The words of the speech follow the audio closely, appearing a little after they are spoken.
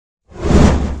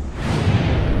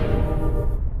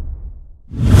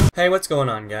Hey, what's going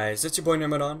on, guys? It's your boy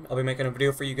Nimadon. I'll be making a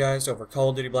video for you guys over Call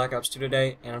of Duty Black Ops 2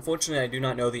 today, and unfortunately I do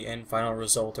not know the end final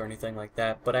result or anything like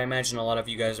that, but I imagine a lot of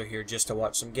you guys are here just to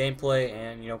watch some gameplay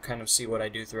and, kind of see what I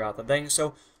do throughout the thing,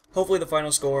 so hopefully the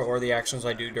final score or the actions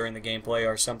I do during the gameplay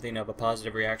are something of a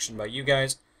positive reaction by you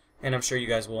guys, and I'm sure you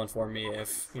guys will inform me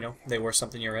if, they were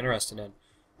something you're interested in.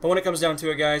 But when it comes down to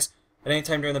it, guys, at any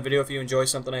time during the video, if you enjoy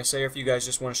something I say, or if you guys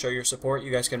just want to show your support,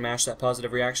 you guys can mash that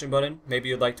positive reaction button. Maybe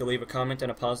you'd like to leave a comment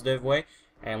in a positive way,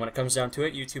 and when it comes down to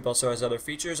it, YouTube also has other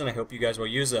features, and I hope you guys will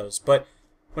use those. But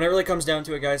when it really comes down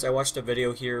to it, guys, I watched a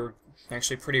video here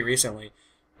actually pretty recently,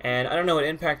 and I don't know, it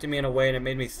impacted me in a way, and it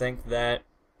made me think that,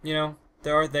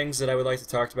 there are things that I would like to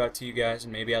talk about to you guys,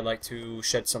 and maybe I'd like to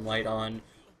shed some light on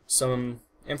some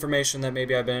information that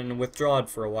maybe I've been withdrawn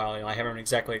for a while. I haven't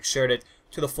exactly shared it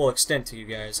to the full extent to you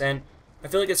guys, and I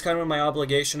feel like it's kind of my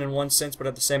obligation in one sense, but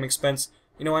at the same expense,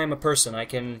 I am a person. I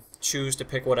can choose to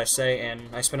pick what I say, and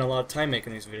I spend a lot of time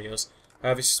making these videos. I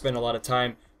obviously spend a lot of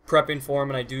time prepping for them,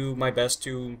 and I do my best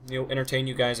to, entertain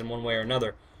you guys in one way or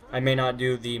another. I may not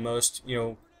do the most,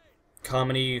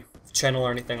 comedy channel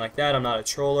or anything like that. I'm not a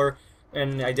troller,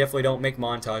 and I definitely don't make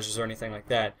montages or anything like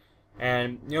that.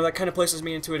 And, that kind of places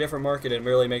me into a different market and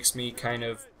really makes me kind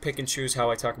of pick and choose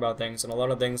how I talk about things, and a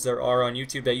lot of things there are on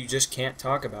YouTube that you just can't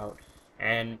talk about.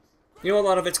 And, a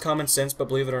lot of it's common sense, but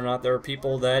believe it or not, there are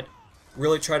people that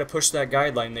really try to push that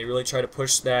guideline. They really try to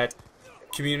push that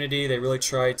community. They really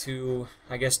try to,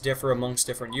 I guess, differ amongst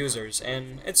different users.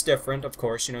 And it's different, of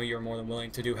course. You're more than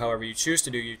willing to do however you choose to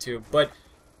do YouTube. But,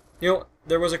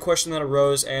 there was a question that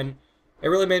arose, and it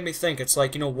really made me think. It's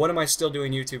like, what am I still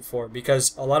doing YouTube for?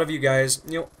 Because a lot of you guys,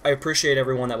 I appreciate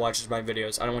everyone that watches my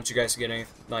videos. I don't want you guys to get any,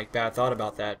 bad thought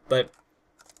about that. But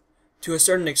to a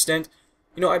certain extent,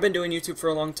 I've been doing YouTube for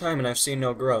a long time, and I've seen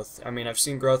no growth. I mean, I've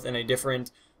seen growth in a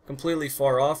different, completely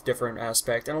far off different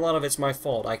aspect, and a lot of it's my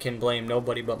fault. I can blame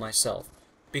nobody but myself.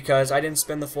 Because I didn't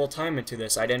spend the full time into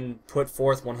this. I didn't put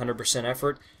forth 100%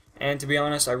 effort, and to be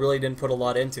honest, I really didn't put a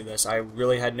lot into this. I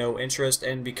really had no interest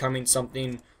in becoming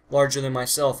something larger than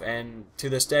myself, and to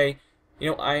this day,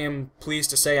 I am pleased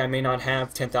to say I may not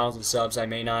have 10,000 subs, I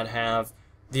may not have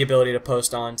the ability to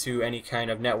post onto any kind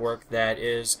of network that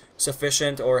is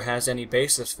sufficient or has any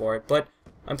basis for it, but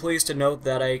I'm pleased to note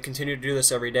that I continue to do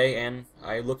this every day, and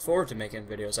I look forward to making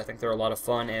videos. I think they're a lot of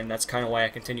fun, and that's kind of why I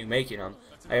continue making them.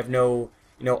 I have no,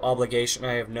 obligation,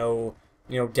 I have no,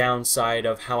 downside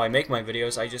of how I make my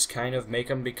videos. I just kind of make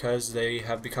them because they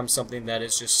have become something that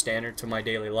is just standard to my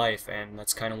daily life, and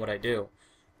that's kind of what I do.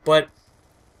 But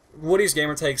Woody's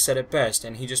Gamertag said it best,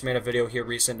 and he just made a video here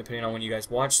recent, depending on when you guys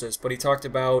watch this, but he talked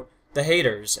about the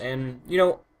haters, and,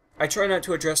 I try not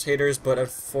to address haters, but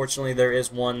unfortunately there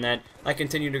is one that I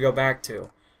continue to go back to.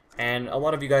 And a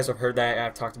lot of you guys have heard that,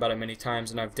 I've talked about it many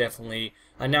times, and I've definitely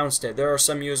announced it. There are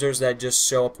some users that just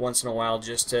show up once in a while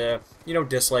just to,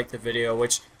 dislike the video,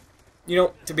 which,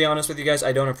 to be honest with you guys,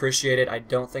 I don't appreciate it. I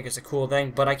don't think it's a cool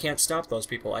thing, but I can't stop those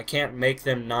people. I can't make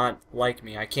them not like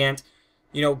me. I can't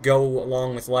go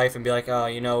along with life and be like,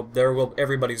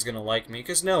 everybody's gonna like me,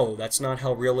 because no, that's not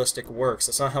how realistic works.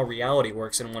 That's not how reality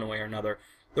works in one way or another.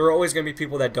 There are always gonna be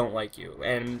people that don't like you,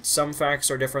 and some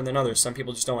facts are different than others. Some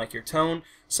people just don't like your tone,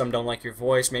 some don't like your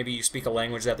voice, maybe you speak a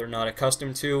language that they're not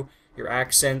accustomed to, your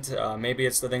accent, maybe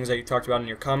it's the things that you talked about in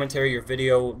your commentary, your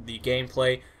video, the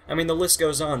gameplay. I mean, the list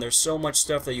goes on. There's so much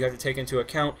stuff that you have to take into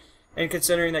account. And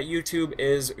considering that YouTube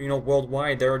is,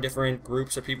 worldwide, there are different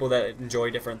groups of people that enjoy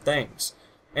different things.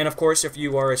 And of course, if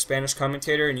you are a Spanish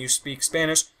commentator and you speak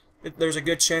Spanish, there's a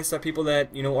good chance that people that,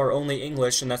 are only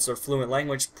English and that's their fluent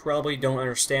language probably don't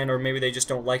understand, or maybe they just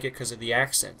don't like it because of the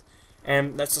accent.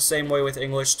 And that's the same way with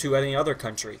English to any other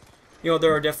country.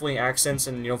 There are definitely accents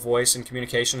and, voice and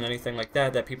communication and anything like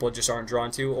that that people just aren't drawn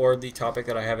to, or the topic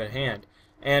that I have at hand.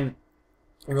 And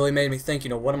it really made me think,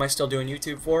 what am I still doing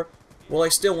YouTube for? Well, I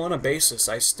still want a basis.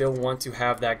 I still want to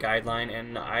have that guideline,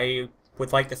 and I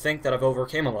would like to think that I've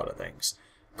overcame a lot of things.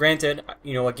 Granted,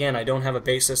 again, I don't have a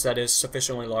basis that is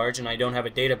sufficiently large, and I don't have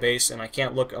a database, and I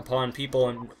can't look upon people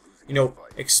and,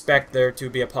 expect there to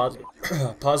be a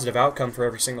positive outcome for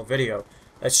every single video.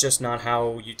 That's just not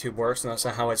how YouTube works, and that's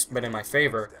not how it's been in my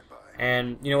favor.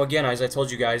 And, again, as I told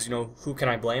you guys, who can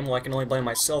I blame? Well, I can only blame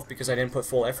myself because I didn't put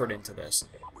full effort into this.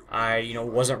 I,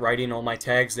 wasn't writing all my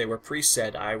tags, they were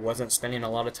preset. I wasn't spending a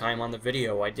lot of time on the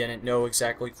video. I didn't know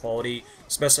exactly quality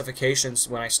specifications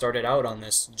when I started out on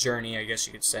this journey, I guess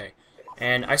you could say.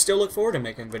 And I still look forward to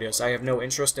making videos. I have no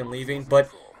interest in leaving, but,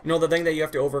 the thing that you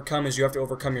have to overcome is you have to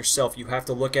overcome yourself. You have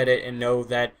to look at it and know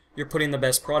that you're putting the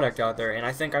best product out there, and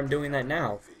I think I'm doing that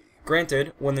now.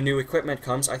 Granted, when the new equipment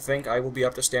comes, I think I will be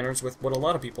up to standards with what a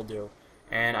lot of people do.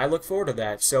 And I look forward to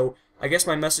that. So I guess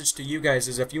my message to you guys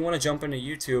is if you want to jump into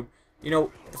YouTube,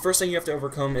 the first thing you have to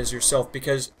overcome is yourself,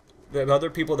 because the other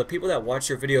people, the people that watch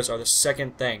your videos are the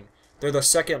second thing. They're the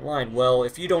second line. Well,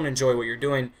 if you don't enjoy what you're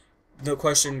doing, the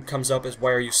question comes up is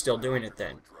why are you still doing it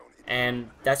then? And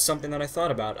that's something that I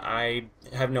thought about. I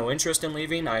have no interest in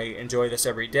leaving. I enjoy this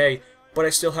every day, but I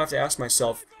still have to ask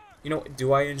myself,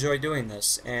 do I enjoy doing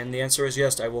this? And the answer is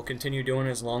yes, I will continue doing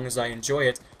it as long as I enjoy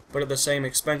it, but at the same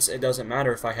expense, it doesn't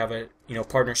matter if I have a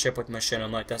partnership with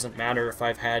Machinima. It doesn't matter if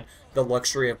I've had the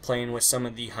luxury of playing with some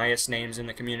of the highest names in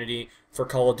the community for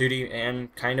Call of Duty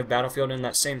and kind of Battlefield in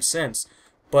that same sense.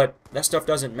 But that stuff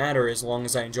doesn't matter as long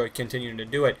as I enjoy continuing to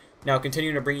do it. Now,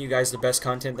 continuing to bring you guys the best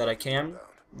content that I can,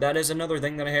 that is another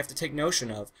thing that I have to take notion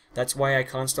of. That's why I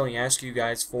constantly ask you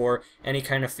guys for any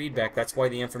kind of feedback. That's why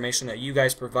the information that you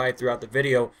guys provide throughout the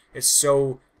video is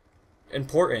so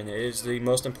important. It is the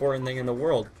most important thing in the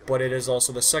world, but it is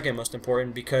also the second most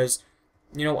important because,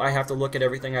 I have to look at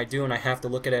everything I do and I have to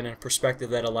look at it in a perspective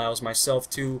that allows myself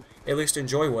to at least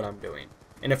enjoy what I'm doing.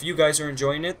 And if you guys are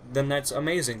enjoying it, then that's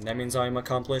amazing. That means I'm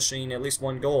accomplishing at least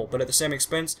one goal. But at the same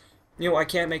expense, I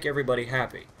can't make everybody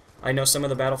happy. I know some of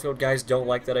the Battlefield guys don't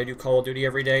like that I do Call of Duty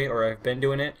every day, or I've been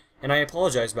doing it, and I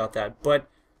apologize about that. But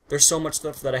there's so much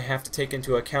stuff that I have to take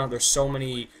into account. There's so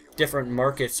many different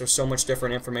markets. There's so much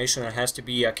different information that has to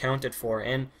be accounted for,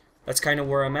 and that's kind of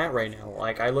where I'm at right now.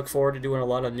 Like, I look forward to doing a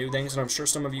lot of new things, and I'm sure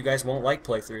some of you guys won't like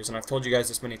playthroughs, and I've told you guys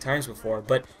this many times before,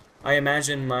 but I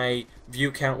imagine my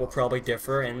view count will probably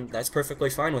differ, and that's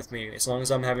perfectly fine with me. As long as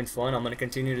I'm having fun, I'm going to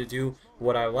continue to do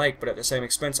what I like, but at the same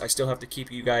expense, I still have to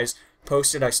keep you guys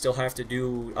posted. I still have to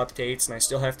do updates, and I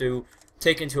still have to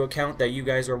take into account that you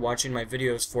guys are watching my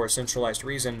videos for a centralized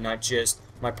reason, not just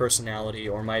my personality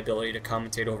or my ability to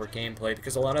commentate over gameplay,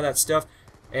 because a lot of that stuff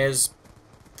is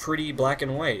pretty black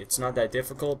and white. It's not that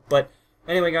difficult, but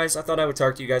anyway, guys, I thought I would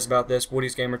talk to you guys about this.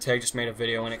 Woody's Gamertag just made a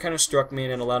video, and it kind of struck me,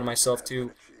 and it allowed myself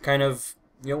to kind of,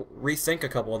 rethink a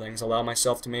couple of things, allow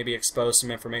myself to maybe expose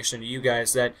some information to you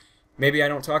guys that maybe I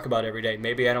don't talk about every day.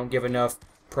 Maybe I don't give enough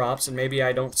props, and maybe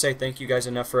I don't say thank you guys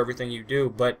enough for everything you do,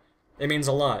 but it means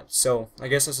a lot. So, I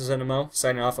guess this is NMO,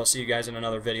 signing off. I'll see you guys in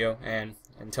another video, and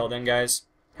until then, guys,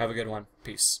 have a good one.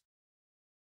 Peace.